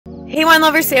Hey wine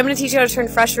lovers, today I'm going to teach you how to turn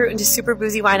fresh fruit into super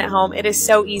boozy wine at home. It is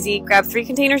so easy. Grab 3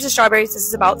 containers of strawberries, this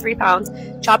is about 3 pounds,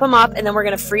 chop them up, and then we're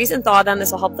going to freeze and thaw them.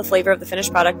 This will help the flavor of the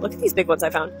finished product. Look at these big ones I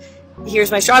found. Here's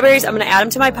my strawberries. I'm going to add them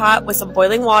to my pot with some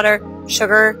boiling water,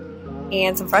 sugar,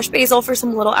 and some fresh basil for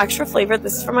some little extra flavor.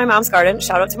 This is from my mom's garden.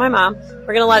 Shout out to my mom.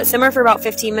 We're going to let it simmer for about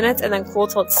 15 minutes and then cool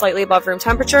till it's slightly above room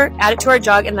temperature. Add it to our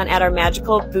jug and then add our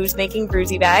magical booze-making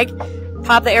Brewsy bag.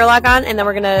 Pop the airlock on, and then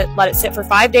we're going to let it sit for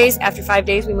 5 days. After 5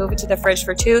 days, we move it to the fridge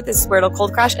for 2. This is where it'll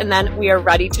cold crash, and then we are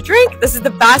ready to drink. This is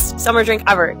the best summer drink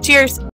ever. Cheers!